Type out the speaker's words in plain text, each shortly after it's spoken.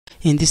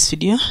In this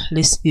video,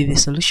 let's see the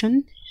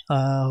solution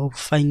of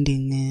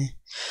finding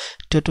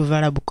total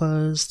variable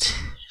cost,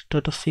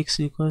 total fixed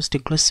cost, the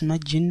gross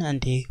margin, and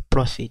the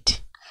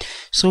profit.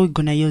 So we're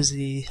gonna use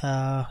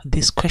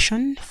this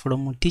question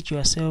from Teach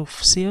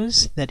Yourself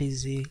series, that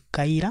is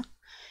Kaira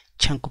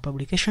Chanko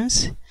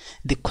Publications.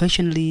 The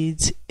question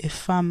reads: a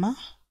farmer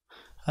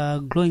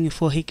growing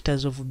 4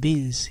 hectares of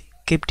beans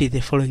kept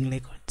the following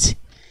records.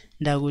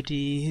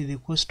 The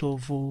cost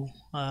of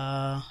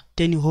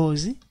 10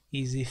 hoes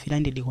is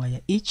 300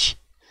 kwacha each.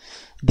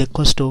 The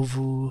cost of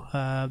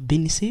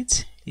bean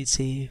seeds is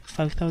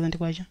 5,000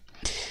 kwacha.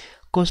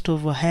 Cost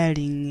of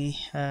hiring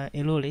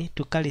a lorry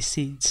to carry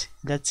seeds,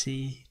 that's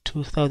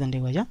 2,000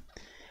 kwacha.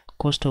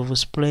 Cost of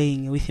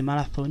spraying with a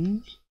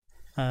marathon,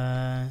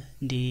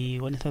 the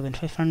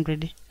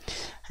 1,500,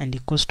 and the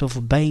cost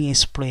of buying a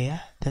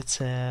sprayer, that's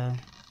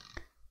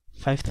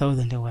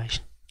 5,000 kwacha.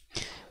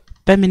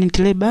 Permanent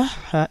labor,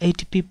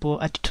 80 people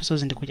at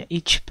 2,000 kwacha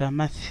each per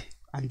month,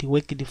 and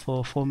worked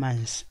for 4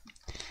 months.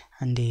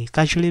 And the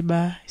casual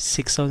labor,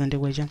 6,000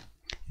 kwacha.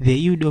 The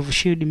yield of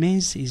shelled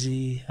maize is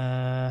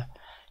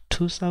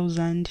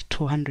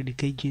 2,200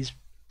 kgs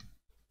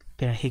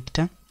per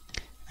hectare.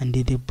 And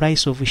the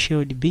price of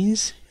shelled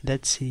beans,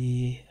 that's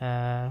 60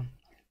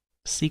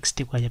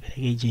 kwacha per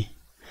kg.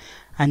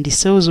 And the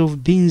sales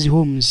of beans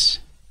homes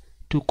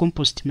to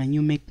compost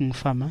manure making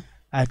farmer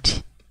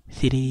at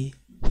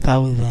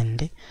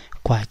 3,000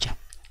 kwacha.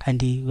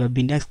 And we have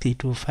been asked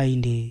to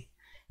find the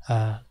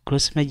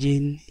gross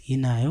margin.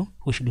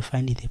 We should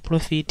find the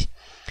profit,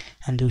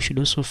 and we should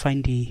also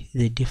find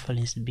the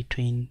difference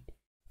between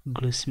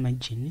gross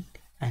margin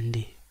and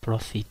the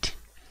profit.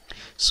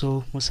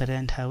 So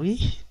musara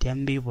nthawi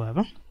tiyambibwa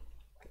apa.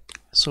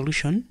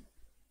 Solution: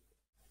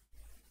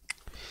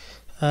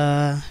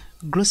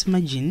 gross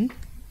margin,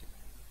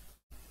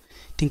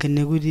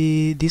 thinkane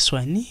kuti this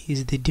one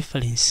is the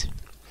difference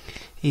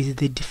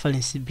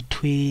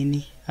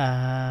between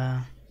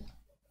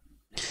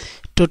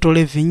total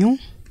revenue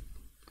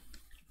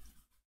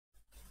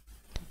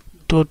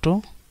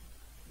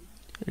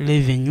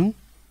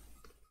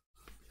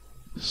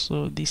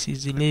so this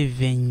is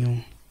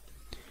revenue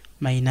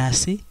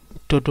minus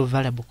total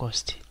variable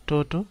cost.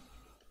 Total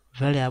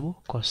revenue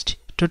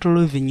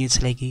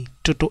is like a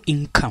total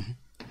income.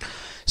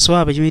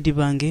 So we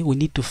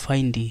need to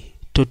find the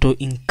total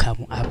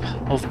income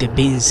of the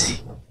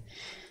beans.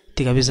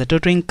 Tikapeza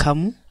total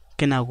income,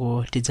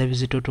 kenako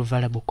tidzapize total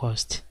variable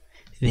cost.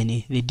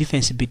 Then the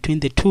difference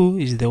between the two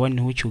is the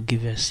one which will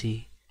give us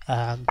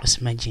gross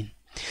margin.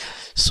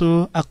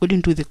 So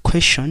according to the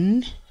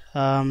question,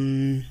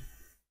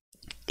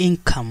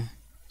 income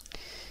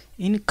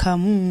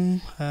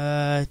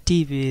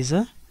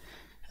tipeza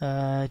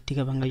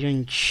tikapanga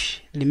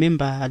chonchi.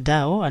 Remember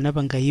Adao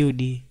anapanga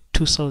yield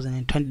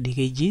 2,200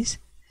 kgs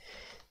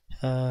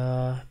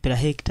per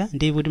hectare,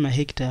 ndi kuti ma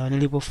hectare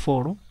analipo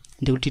 4,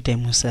 ndi kuti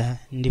times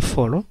ndi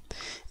 4.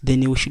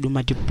 Then we should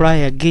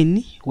multiply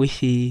again with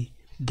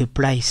the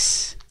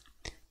price.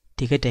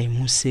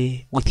 Times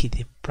with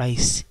the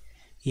price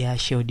ya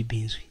shelled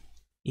beans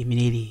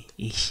immediately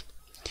ish.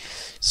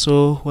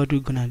 So what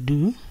we're gonna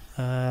do,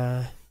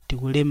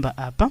 tikulemba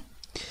apa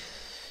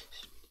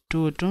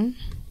total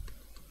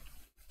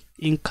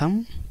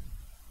income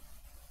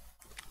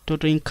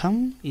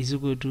is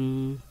equal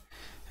to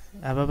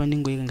ababa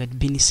ningoyika ngati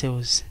bean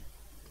sales.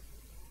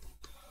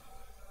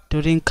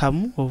 Total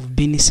income of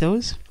bean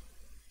sales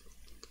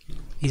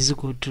is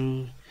equal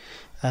to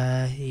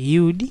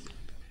yield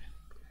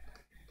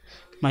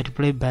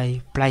multiplied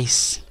by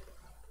price.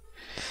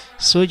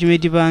 So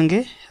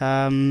chimetipange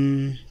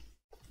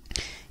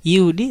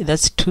yield,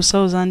 that's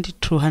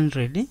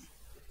 2,200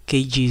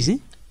 kgs.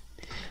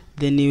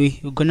 Then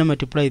we're gonna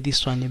multiply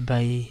this one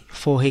by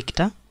 4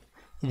 hectare.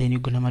 Then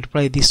you're gonna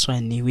multiply this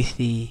one with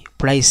the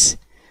price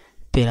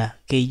per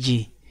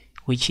kg,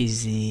 which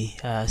is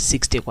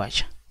 60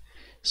 kwacha.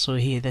 So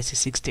here that's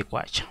 60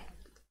 kwacha.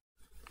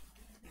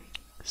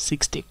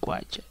 60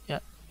 kwacha,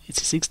 yeah,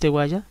 it's 60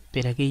 kwacha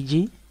per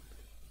kg.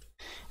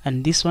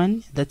 And this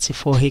one, that's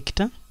 4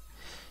 hectare.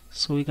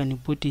 So we can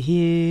put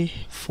here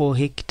 4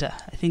 hectare.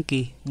 I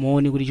think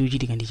more kuti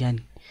chuchitika ndi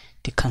chani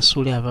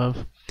tikansule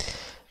above.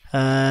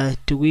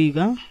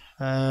 Tikuika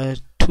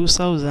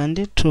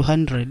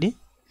 2,200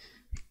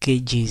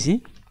 kgs,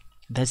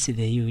 that's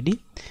the yield,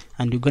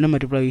 and we're gonna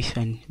multiply with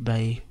one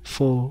by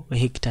 4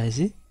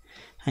 hectares,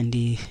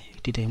 and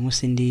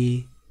times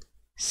ndi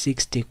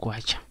 60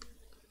 kwacha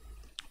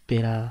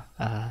per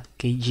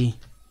kg.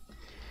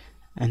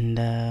 And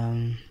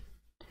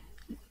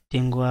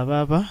tengo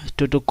ababa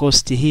total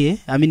cost here,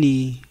 I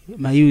mean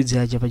my yields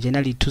are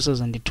generally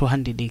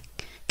 2,200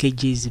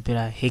 kgs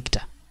per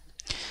hectare.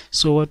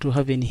 So what we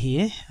have in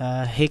here,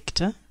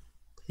 hectare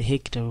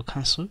will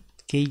cancel,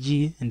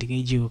 kg and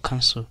kg will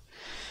cancel.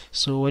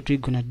 So what we're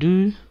gonna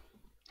do,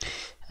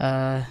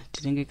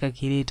 titenge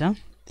calculator,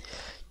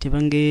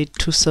 tipange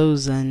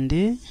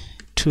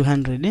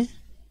 2,200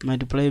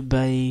 multiplied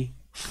by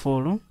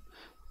 4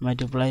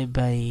 multiplied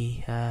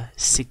by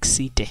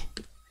 60.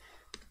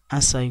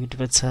 Answer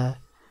ikutipatsa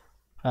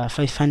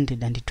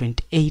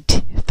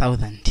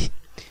 528,000.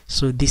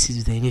 So this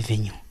is the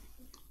revenue,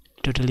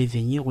 total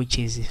revenue, which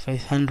is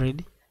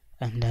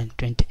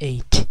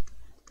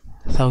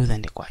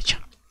 528,000 kwacha.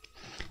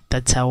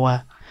 That's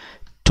our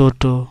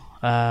total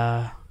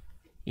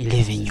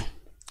revenue.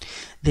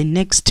 Then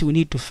next we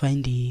need to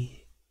find the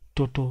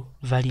total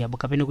variable,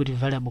 kapena kuti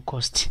variable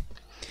cost.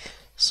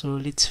 So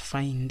let's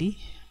find the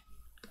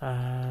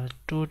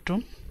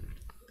total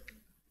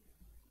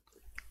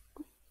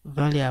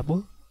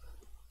variable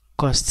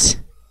costs.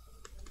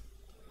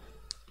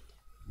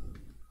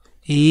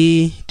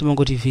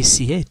 Timangoti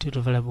VC,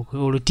 total variable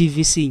or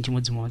TVC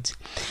nchimodzimodzi.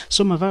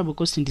 So my variable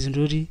cost ndi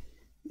zinthu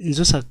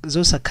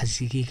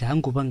zosakhazikika,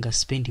 angopanga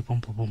spend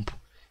pompo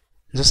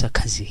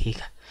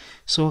zosakhazikika.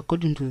 So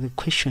according to the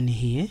question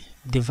here,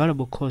 the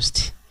variable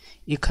cost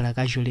ikhala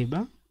casual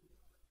labor,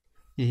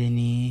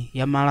 then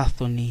ya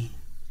marathon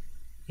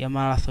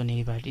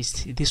but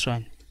this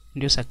one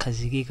ndio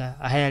sakhazikika,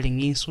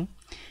 hiring inso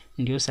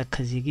ndio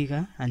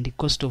sakhazikika, and the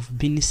cost of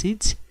bean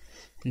seeds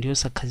ndio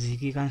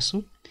sakhazikika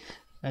nso,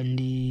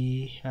 and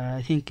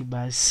I think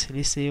let's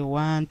say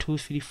 1 2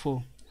 3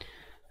 4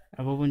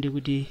 apopo ndi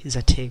kuti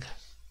zatheka.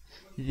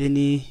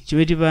 Then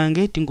chimeti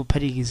pange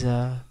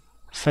tingophatikiza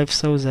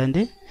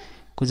 5,000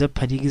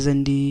 kuzaphatikiza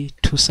ndi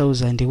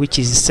 2,000, which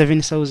is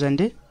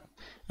 7,000,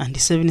 and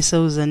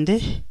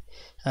 7,000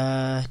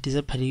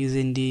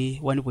 tizaphatikize ndi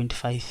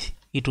 1.5,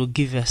 it will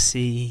give us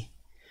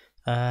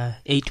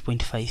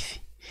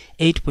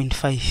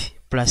 8.5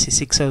 plus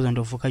 6,000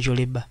 of casual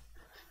labor,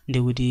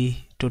 the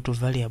total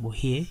variable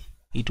here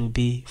it will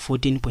be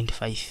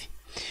 14.5.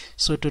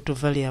 So total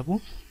variable,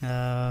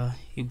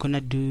 you're gonna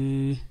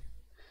do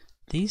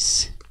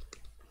this.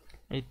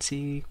 Let's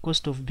see,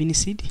 cost of bean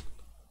seed,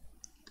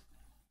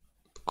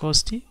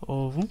 cost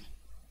of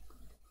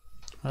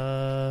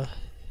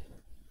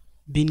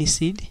bean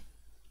seed,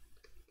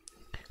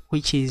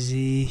 which is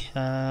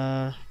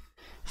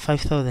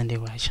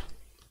 5,000,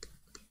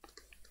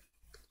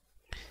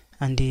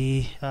 and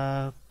the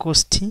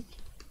cost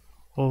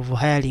of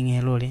hiring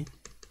a lorry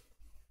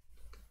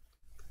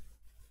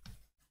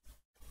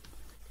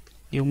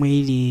yomwe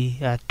ili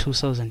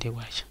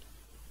 2,000,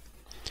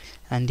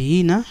 and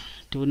ina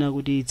tiona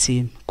kuti it's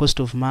cost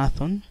of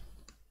marathon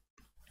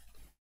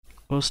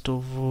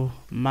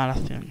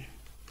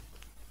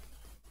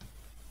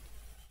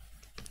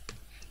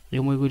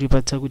yomwe kuti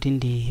patsa kuti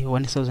ndi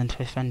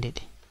 1,500,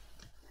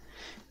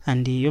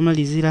 and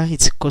yomalizira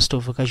it's cost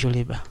of casual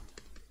labor,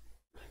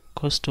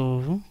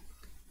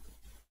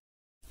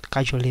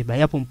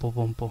 yapo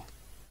mpopompo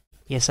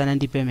yasana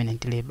ndi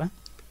permanent labor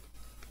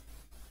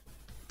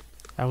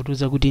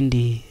akutuza kuti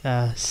ndi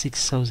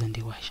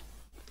 6,000 kwacha.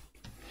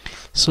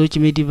 So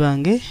chimeti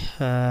pange,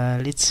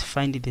 let's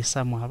find the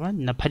sum hapa,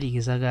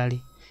 naphatikiza kale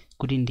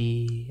kuti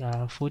ndi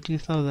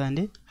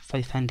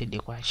 14,500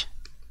 kwacha.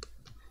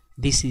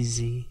 This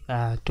is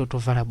total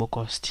variable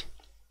cost.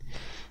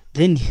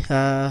 Then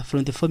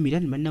from the formula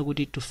nimanena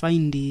kuti to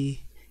find the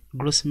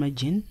gross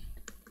margin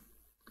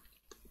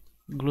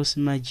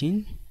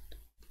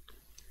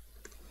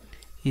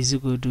is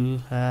equal to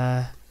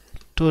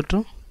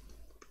total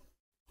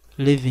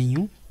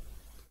revenue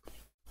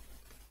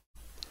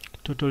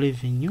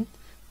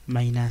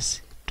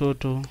minus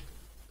total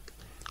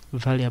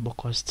variable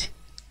cost,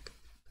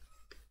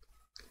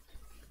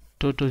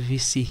 total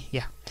VC.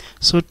 Yeah,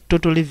 so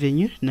total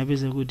revenue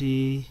napeza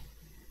kuti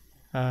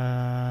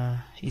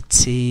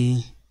it's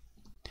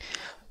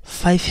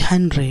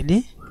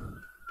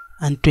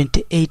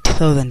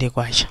 528,000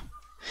 kwacha.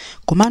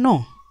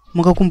 Komano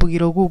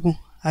mukakumbukira ukuku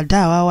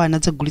adawa awa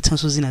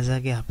anadzagulitsanso zina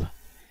zake hapa,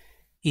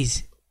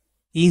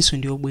 inso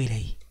ndiyo bwera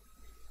iyi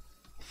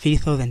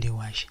 3,000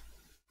 kwacha,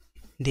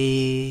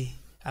 ndi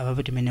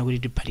apapo timene kuti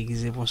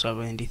tiphatikizeponso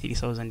apa ndi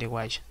 3,000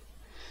 kwacha,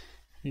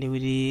 ndi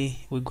kuti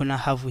we're gonna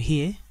have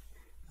here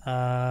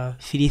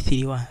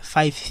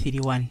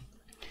 531.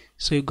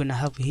 So you're gonna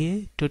have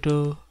here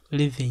total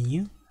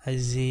revenue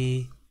as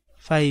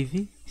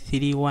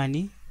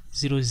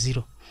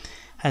 53100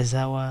 as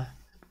our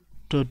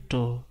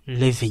total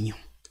revenue.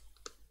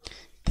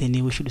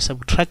 Then we should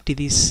subtract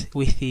this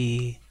with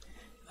the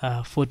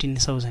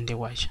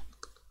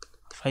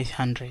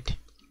 14,500.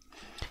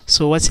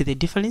 So what's the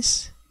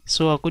difference?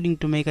 So according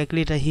to my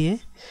calculator here,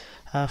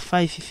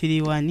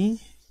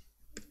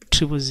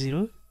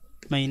 531,000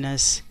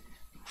 minus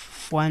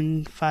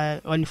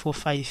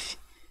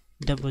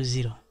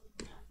 145,000,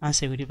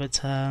 answer will be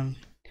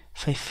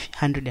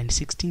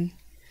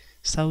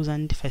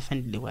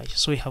 516,500.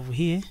 So we have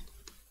here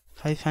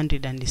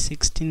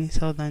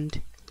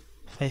 516,500.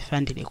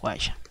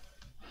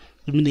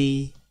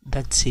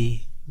 That's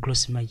a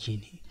gross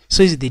margin.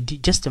 So it's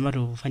just a matter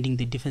of finding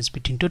the difference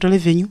between total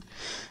revenue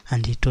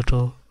and the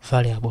total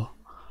variable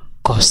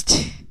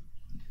cost.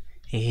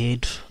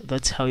 And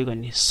that's how we're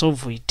going to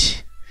solve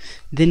it.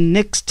 Then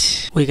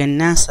next we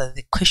can answer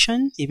the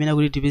question imene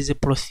kuti tipeze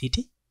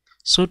profit.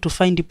 So to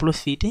find the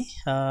profit,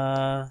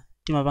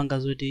 timapanga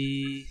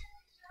zoti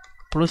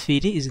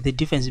profit is the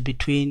difference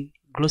between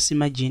gross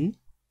margin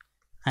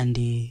and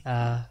the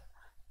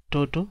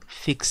total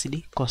fixed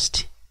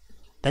cost.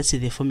 That's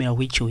the formula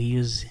which we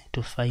use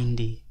to find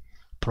the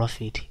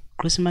profit.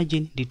 Gross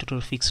margin, the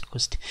total fixed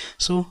cost.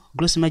 So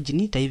gross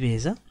margin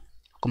taiveza,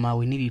 koma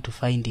we need to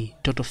find the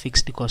total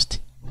fixed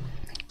cost.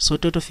 So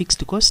total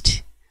fixed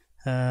cost,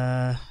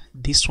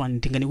 this one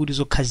tingani kuti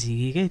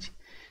zokhazikike.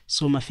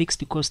 So my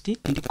fixed cost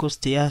in the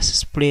cost ya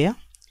sprayer.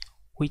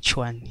 Which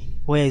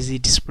one? Where is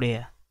it?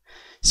 Sprayer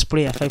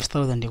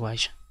 5,000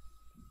 kwacha.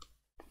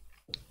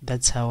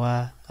 That's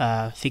our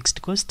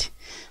fixed cost.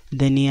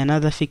 Then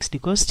another fixed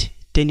cost,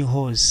 10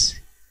 hose.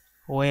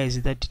 Where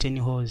is that 10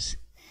 hose?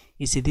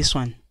 It's this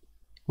one,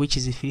 which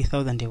is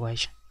 3,000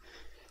 kwacha.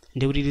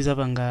 And we reserve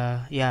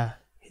anga, yeah,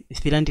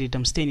 300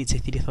 times 10, it's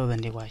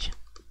 3,000 kwacha.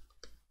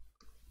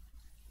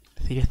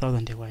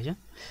 3,000 kwacha.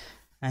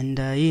 And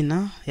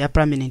yeah,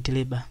 permanent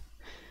labor.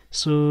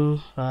 So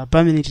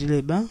permanent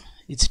labor,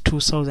 it's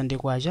 2,000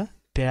 kwacha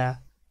per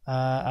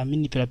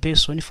per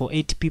person for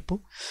 8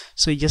 people.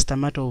 So it's just a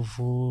matter of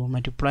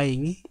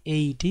multiplying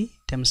 80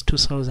 times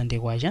 2,000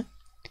 kwacha,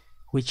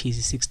 which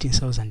is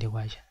 16,000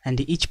 kwacha. And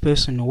each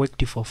person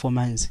worked for 4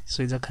 months.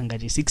 So it's a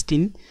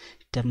 16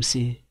 times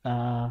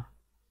 4.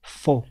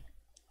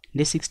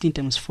 The 16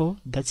 times 4,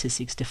 that's a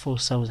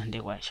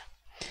 64,000 kwacha.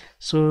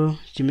 So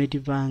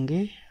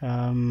chimetipange,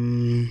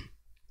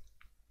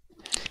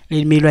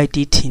 let me write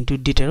it into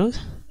details.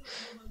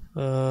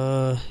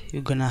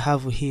 You're gonna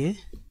have here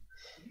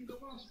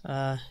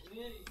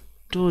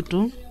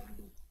total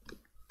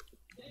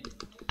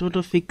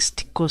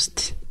fixed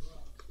cost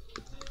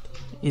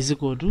is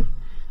equal to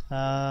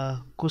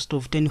cost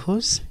of 10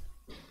 hose,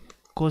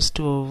 cost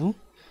of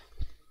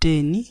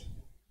 10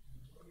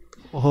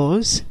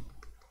 hose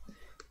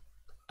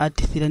at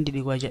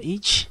 300 kwacha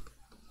each,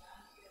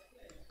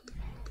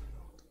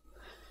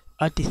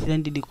 at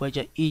 300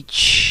 kwacha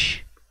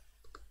each.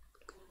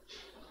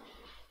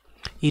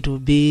 It will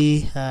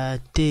be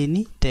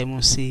 10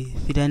 times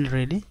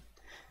 300.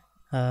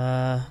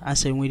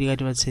 Answer we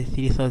got about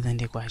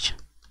 3,000 kwacha.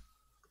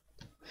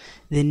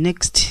 Then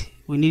next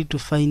we need to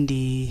find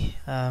the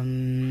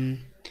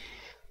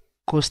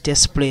cost of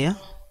sprayer.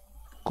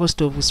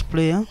 Cost of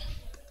sprayer,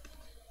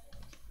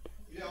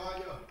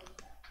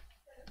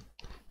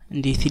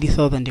 the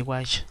 3,000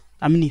 kwacha.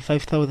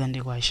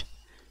 5,000 kwacha.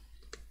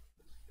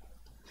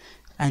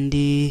 And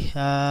the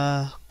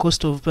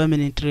cost of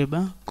permanent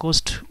labor,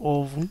 cost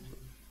of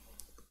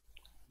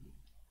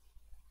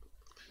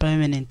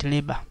permanent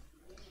labor,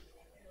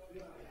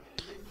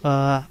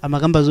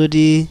 amagamba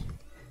zodi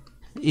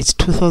it's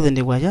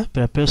 2,000 kwacha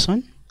per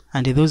person,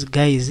 and those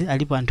guys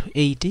alipo antu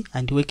 80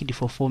 and worked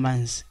for 4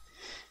 months.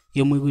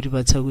 Yomwe kuti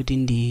patsa kuti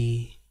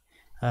ndi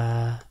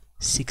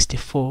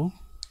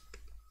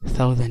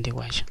 64,000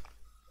 kwacha.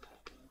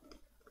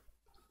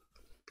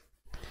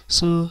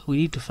 So we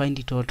need to find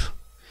the total.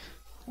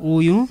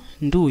 Uyu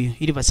nduyu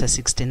ili patsa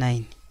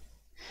 69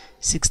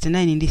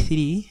 ndi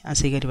 3,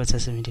 answer ikati patsa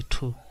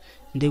 72.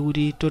 Ndi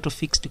kuti total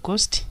fixed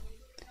cost,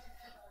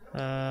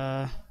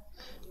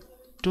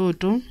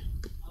 total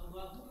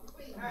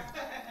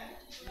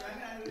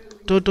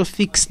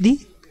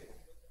fixed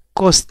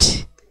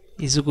cost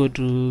is equal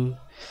to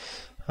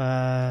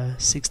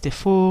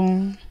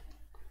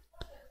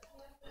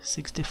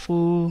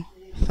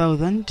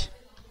 64,000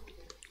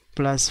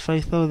 plus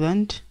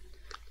 5,000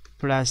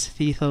 plus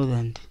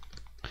 3,000,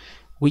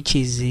 which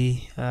is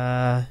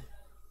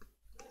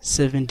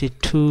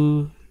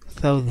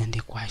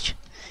 72,000 kwacha.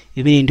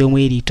 Even ndio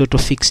mweli total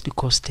fixed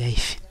cost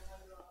hivi.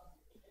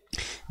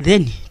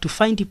 Then to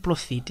find the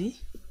profit,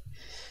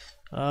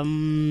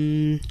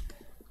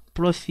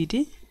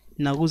 profit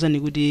nakuza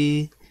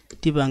nikuti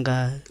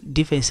tipanga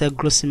difference ya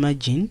gross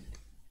margin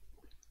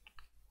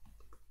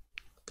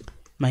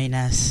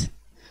minus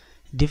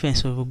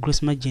difference of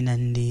gross margin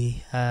and the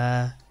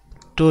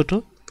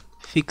total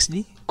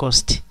fixed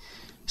cost.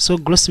 So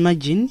gross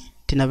margin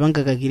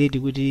tinapanga calculate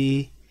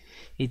kuti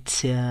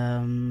it's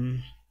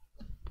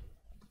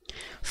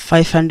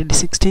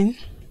 500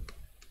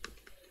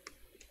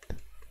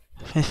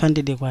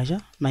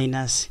 kwacha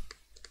minus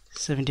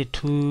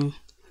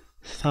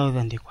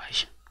 72,000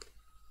 kwacha.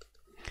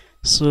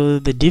 So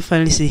the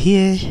difference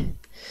here,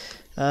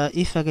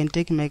 if I can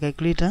take my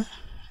calculator,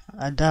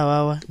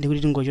 adawawa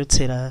ndikuti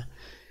tingochotsera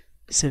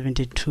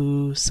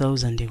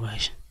 72,000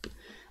 kwacha.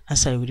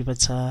 Answer kuti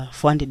patsa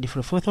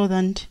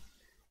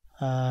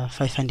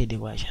 444,500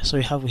 kwacha. So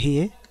we have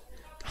here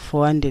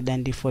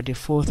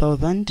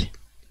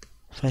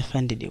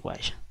 444,500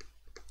 kwacha.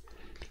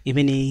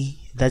 Even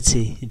that's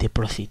the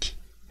profit.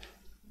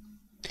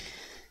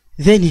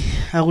 Then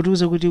I would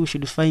also we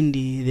should find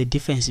the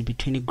difference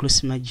between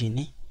gross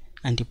margin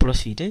and the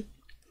profit.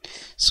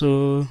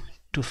 So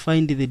to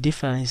find the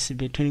difference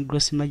between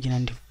gross margin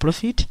and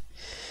profit,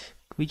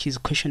 which is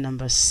question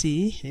number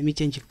C, let me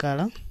change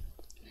color.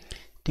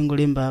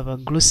 Tingolemba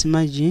gross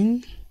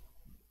margin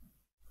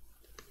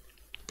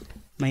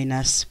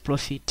minus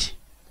profit.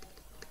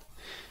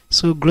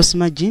 So gross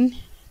margin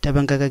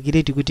tabanga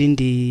calculate kuti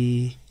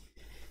ndi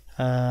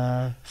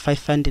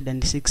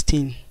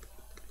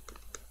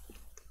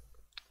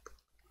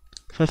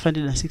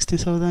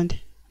 516,000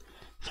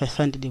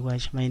 500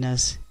 kwacha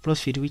minus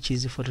profit which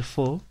is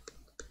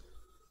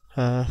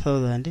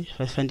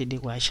 44,500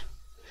 kwacha.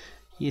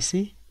 You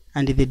see,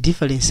 and the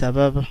difference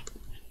above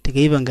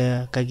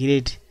tikaipanga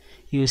calculate,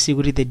 you see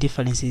kuti the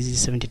difference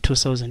is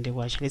 72,000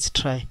 kwacha. Let's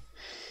try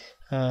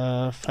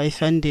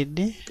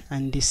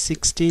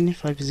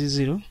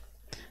 516,500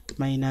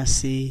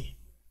 minus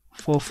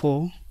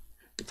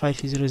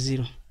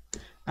 44,500,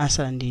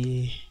 answer and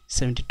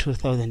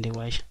 72,000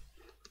 kwacha,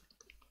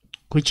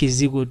 which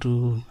is equal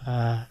to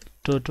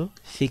total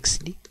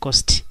fixed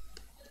cost.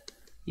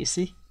 You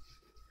see,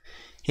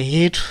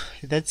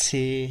 that's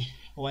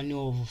one way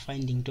of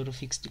finding total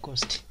fixed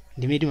cost.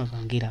 Ndimedi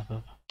mapangira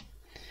papa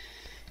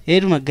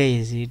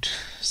magayizi itu.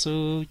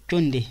 So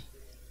chonde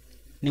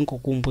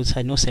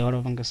ninkukumbutsa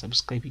nosaiwala panga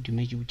subscribe to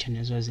my YouTube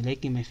channel as well as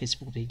like my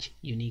Facebook page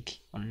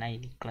Unique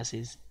Online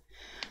Classes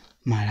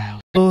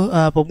Malawi.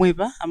 So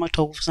pomwepa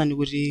amatha kufunsani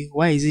kuti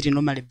why is it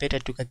normally better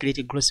to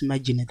calculate gross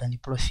margin than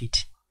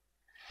profit?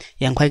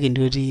 Yankho yake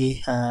ndi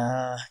kuti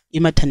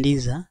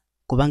imathandiza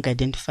kupanga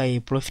identify a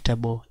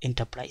profitable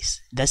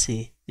enterprise. That's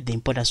the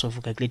importance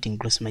of calculating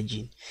gross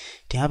margin.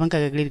 Tikapanga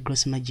calculate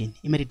gross margin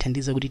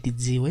imatithandiza kuti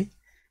tidziwe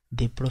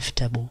the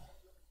profitable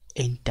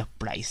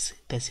enterprise.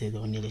 That's the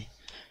only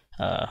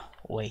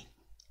way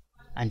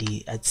and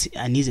it's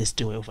an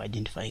easiest way of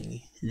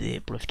identifying the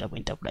profitable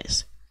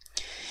enterprise.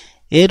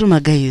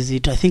 Guys,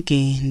 I think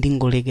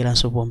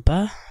ndingolekeranso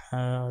pompa.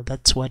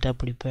 That's what I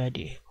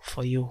prepared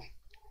for you.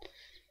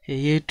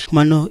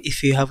 Mano,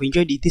 if you have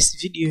enjoyed this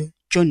video,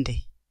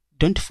 chonde,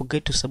 don't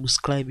forget to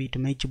subscribe to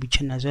my YouTube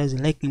channel as well as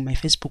liking my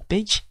Facebook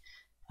page,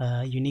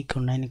 Unique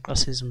Online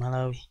Classes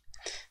Malawi.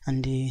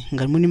 And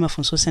ngalmuni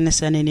mafunso sana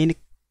in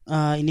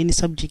any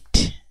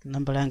subject,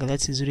 number langa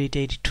that's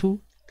 0882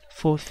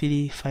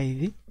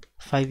 435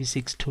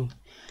 562.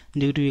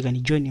 And you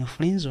can join your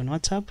friends on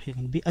WhatsApp. You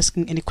can be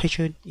asking any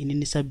question in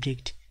any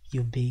subject,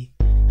 you'll be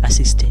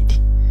assisted.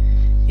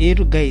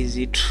 Guys,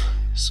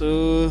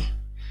 so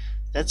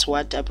that's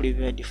what I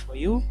prepared for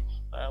you.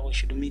 We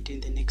should meet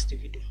in the next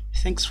video.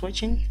 Thanks for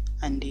watching,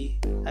 and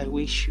I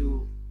wish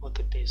you all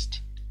the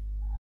best.